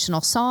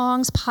motivational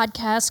songs,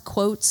 podcasts,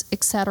 quotes,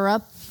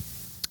 etc.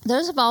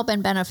 Those have all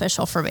been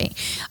beneficial for me.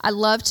 I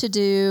love to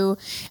do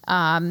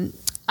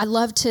I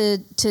love to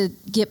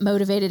get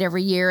motivated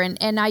every year.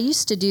 And I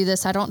used to do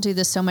this. I don't do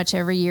this so much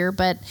every year,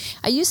 but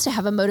I used to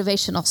have a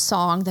motivational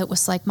song that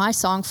was like my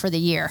song for the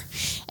year.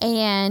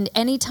 And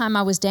anytime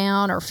I was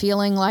down or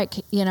feeling like,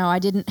 I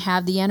didn't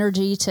have the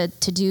energy to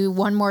do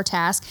one more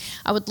task,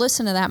 I would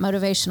listen to that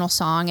motivational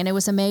song. And it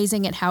was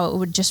amazing at how it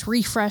would just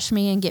refresh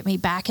me and get me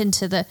back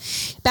into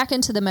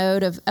the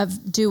mode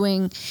of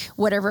doing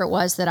whatever it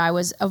was that I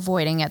was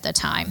avoiding at the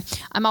time.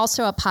 I'm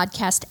also a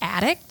podcast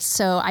addict,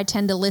 so I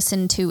tend to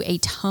listen to a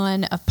ton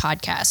of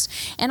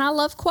podcasts, and I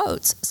love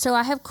quotes. So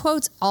I have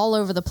quotes all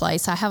over the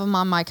place. I have them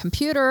on my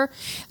computer,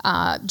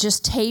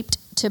 just taped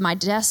to my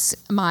desk,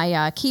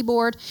 my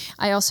keyboard.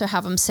 I also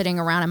have them sitting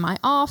around in my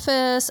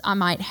office. I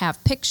might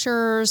have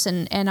pictures,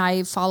 and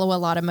I follow a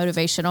lot of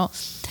motivational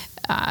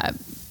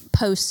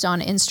posts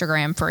on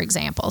Instagram, for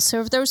example. So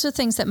if those are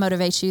things that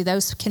motivate you,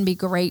 those can be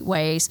great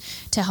ways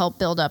to help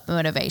build up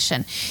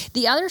motivation.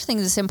 The other thing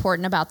that's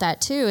important about that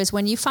too is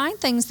when you find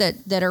things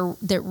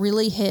that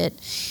really hit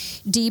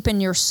deep in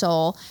your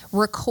soul,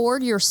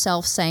 record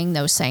yourself saying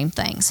those same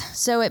things.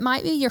 So it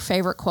might be your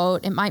favorite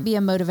quote. It might be a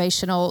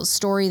motivational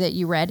story that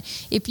you read.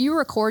 If you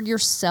record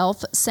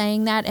yourself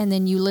saying that and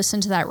then you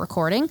listen to that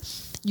recording,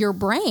 your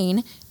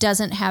brain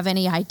doesn't have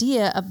any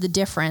idea of the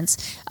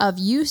difference of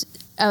you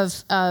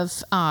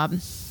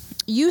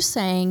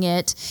saying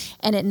it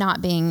and it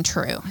not being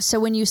true. So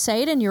when you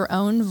say it in your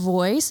own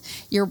voice,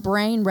 your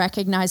brain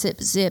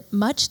recognizes it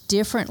much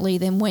differently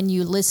than when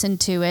you listen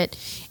to it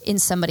in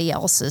somebody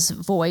else's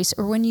voice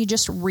or when you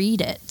just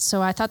read it.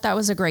 So I thought that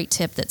was a great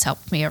tip that's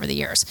helped me over the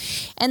years.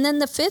 And then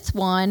the fifth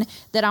one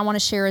that I want to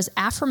share is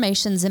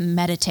affirmations and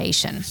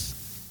meditation.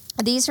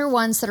 These are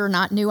ones that are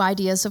not new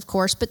ideas, of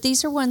course, but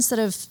these are ones that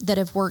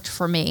have worked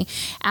for me.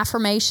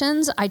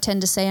 Affirmations, I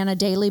tend to say on a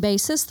daily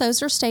basis.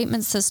 Those are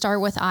statements that start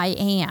with I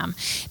am.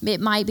 It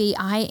might be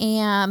I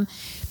am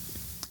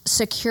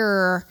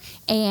secure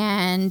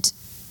and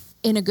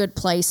in a good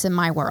place in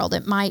my world.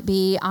 It might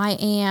be I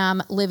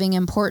am living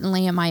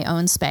importantly in my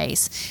own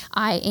space.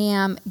 I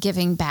am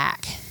giving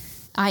back.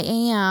 I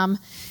am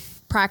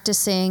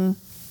practicing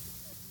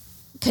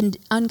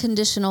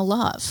unconditional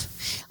love.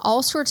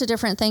 All sorts of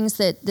different things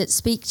that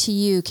speak to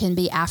you can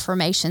be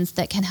affirmations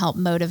that can help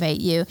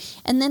motivate you.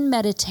 And then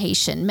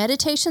meditation.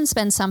 Meditation's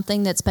been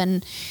something that's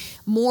been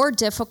more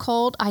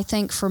difficult, I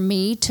think, for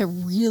me to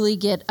really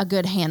get a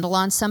good handle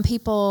on. Some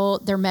people,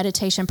 their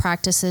meditation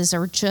practices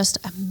are just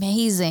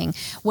amazing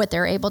what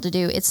they're able to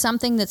do. It's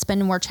something that's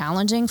been more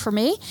challenging for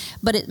me,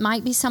 but it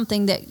might be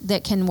something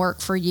that can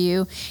work for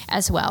you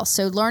as well.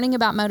 So learning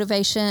about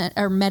motivation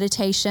or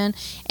meditation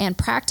and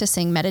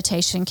practicing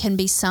meditation can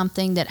be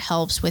something that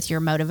helps with your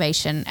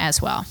motivation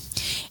as well.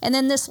 And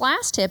then this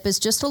last tip is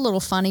just a little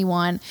funny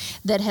one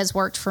that has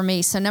worked for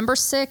me. So number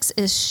 6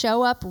 is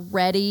show up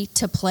ready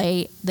to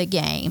play the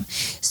game.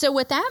 So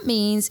what that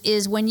means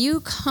is when you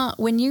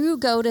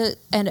go to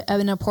an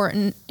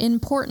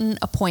important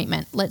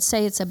appointment, let's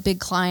say it's a big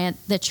client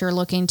that you're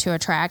looking to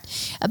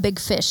attract, a big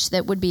fish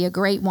that would be a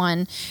great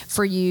one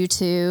for you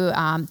to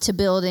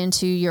build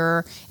into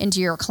your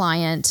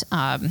client.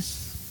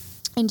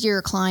 Into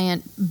your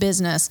client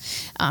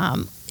business.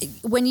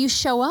 When you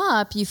show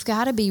up, you've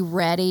got to be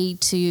ready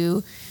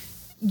to,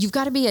 you've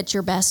got to be at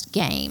your best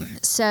game.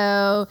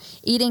 So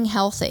eating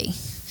healthy,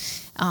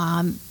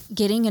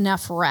 getting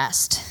enough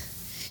rest,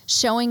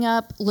 showing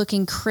up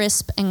looking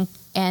crisp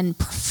and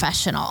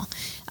professional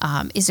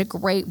is a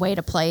great way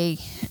to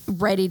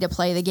ready to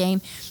play the game.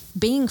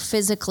 Being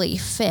physically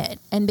fit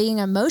and being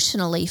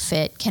emotionally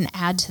fit can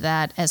add to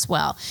that as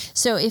well.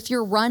 So if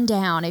you're run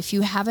down, if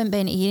you haven't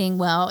been eating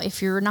well,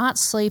 if you're not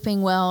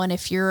sleeping well, and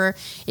if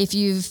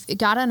you've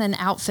got on an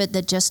outfit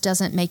that just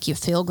doesn't make you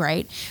feel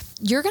great,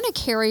 you're going to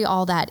carry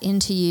all that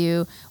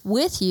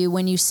with you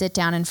when you sit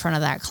down in front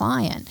of that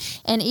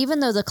client. And even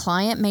though the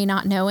client may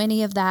not know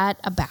any of that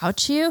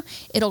about you,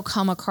 it'll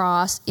come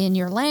across in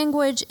your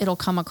language, it'll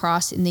come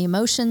across in the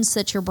emotions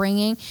that you're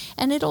bringing,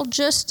 and it'll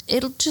just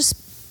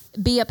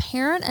be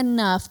apparent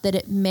enough that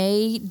it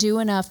may do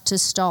enough to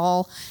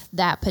stall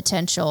that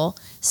potential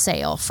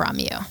sale from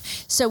you.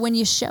 So when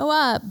you show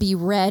up, be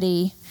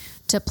ready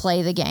to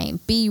play the game.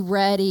 Be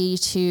ready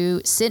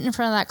to sit in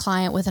front of that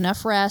client with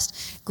enough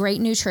rest, great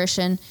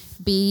nutrition,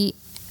 be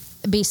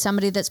be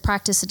somebody that's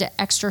practiced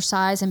to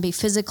exercise and be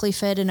physically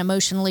fit and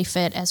emotionally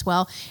fit as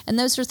well. And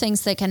those are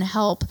things that can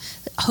help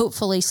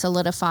hopefully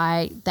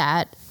solidify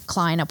that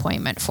client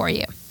appointment for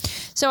you.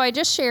 So I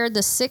just shared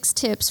the 6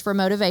 tips for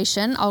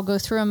motivation. I'll go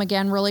through them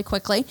again really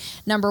quickly.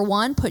 Number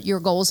 1, put your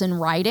goals in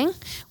writing,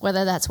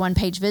 whether that's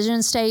 1-page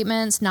vision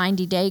statements,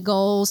 90-day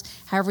goals,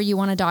 however you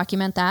want to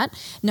document that.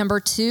 Number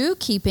 2,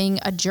 keeping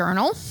a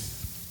journal.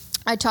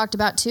 I talked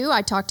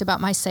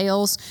about my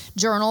sales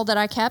journal that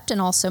I kept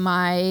and also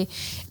my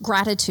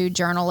gratitude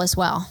journal as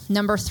well.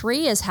 Number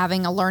 3 is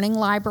having a learning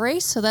library.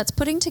 So that's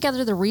putting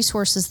together the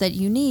resources that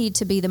you need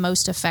to be the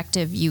most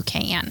effective you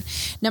can.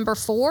 Number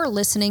 4,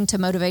 listening to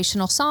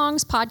motivational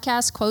songs,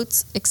 podcasts,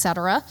 quotes,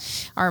 etc.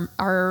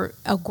 are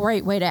a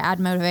great way to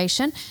add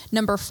motivation.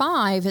 Number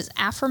 5 is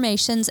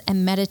affirmations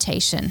and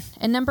meditation.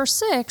 And number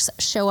 6,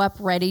 show up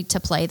ready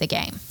to play the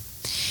game.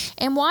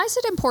 And why is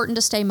it important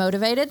to stay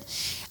motivated?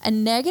 A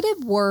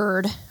negative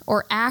word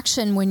or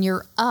action when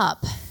you're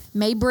up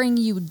may bring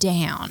you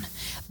down,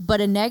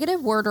 but a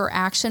negative word or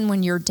action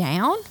when you're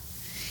down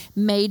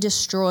may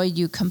destroy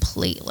you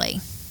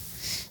completely.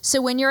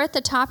 So when you're at the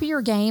top of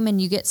your game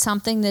and you get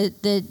something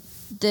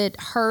that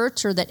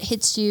hurts or that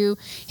hits you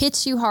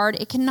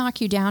hard, it can knock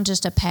you down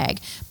just a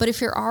peg. But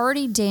if you're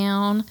already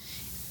down,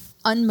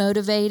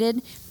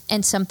 unmotivated,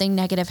 and something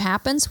negative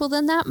happens, well,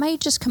 then that may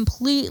just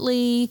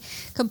completely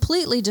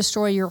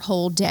destroy your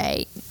whole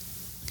day.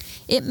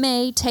 It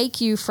may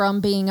take you from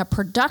being a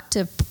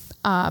productive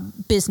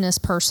business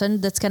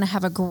person that's going to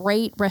have a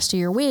great rest of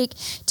your week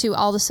to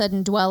all of a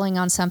sudden dwelling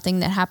on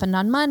something that happened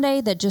on Monday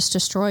that just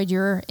destroyed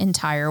your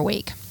entire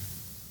week.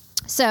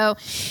 So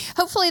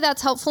hopefully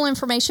that's helpful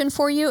information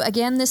for you.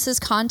 Again, this is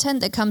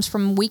content that comes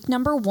from week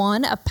number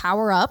 1 of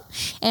Power Up.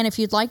 And if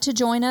you'd like to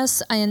join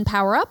us in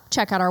Power Up,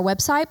 check out our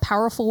website,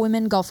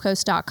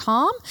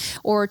 powerfulwomengulfcoast.com,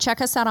 or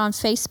check us out on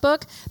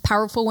Facebook,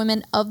 Powerful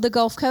Women of the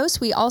Gulf Coast.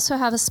 We also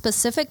have a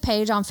specific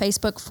page on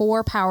Facebook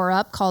for Power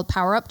Up called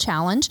Power Up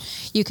Challenge.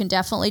 You can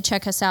definitely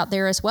check us out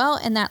there as well.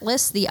 And that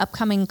lists the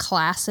upcoming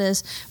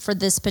classes for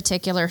this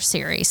particular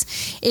series.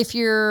 If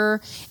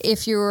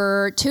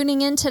you're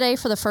tuning in today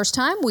for the first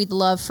time, we'd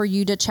love for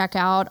you to check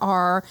out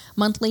our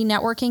monthly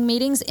networking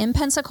meetings in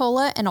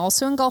Pensacola and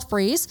also in Gulf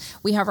Breeze.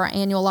 We have our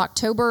annual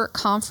October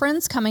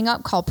conference coming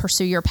up called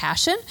Pursue Your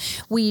Passion.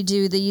 We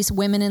do these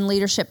Women in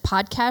Leadership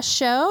podcast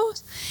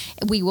shows.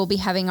 We will be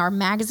having our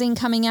magazine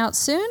coming out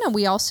soon, and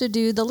we also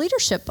do the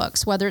leadership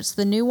books, whether it's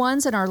the new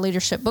ones in our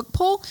leadership book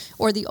pool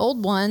or the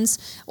old ones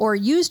or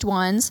used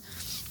ones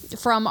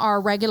from our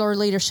regular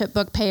leadership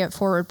book Pay It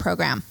Forward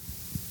program.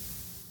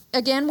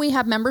 Again, we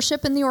have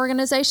membership in the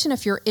organization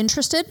if you're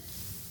interested.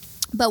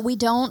 But we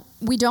don't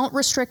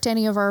restrict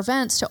any of our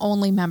events to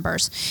only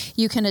members.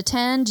 You can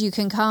attend, you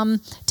can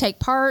come take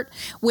part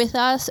with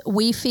us.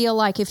 We feel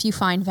like if you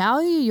find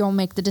value, you'll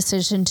make the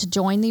decision to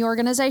join the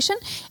organization.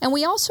 And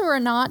we also are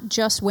not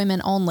just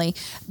women only.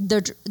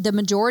 The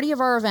majority of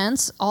our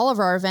events, all of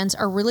our events,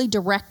 are really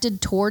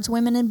directed towards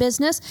women in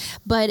business,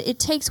 but it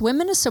takes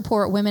women to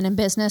support women in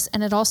business,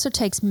 and it also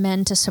takes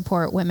men to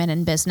support women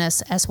in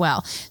business as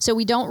well. So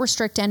we don't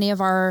restrict any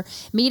of our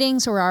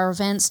meetings or our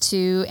events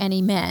to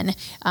any men.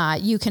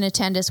 You can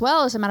attend as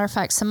well. As a matter of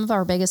fact, some of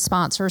our biggest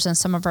sponsors and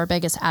some of our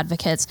biggest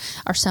advocates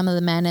are some of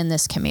the men in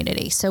this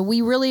community. So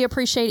we really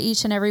appreciate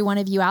each and every one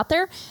of you out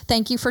there.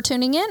 Thank you for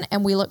tuning in,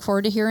 and we look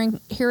forward to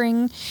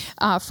hearing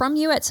from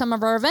you at some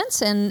of our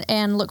events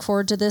and look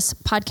forward to this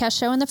podcast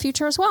show in the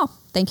future as well.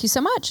 Thank you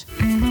so much.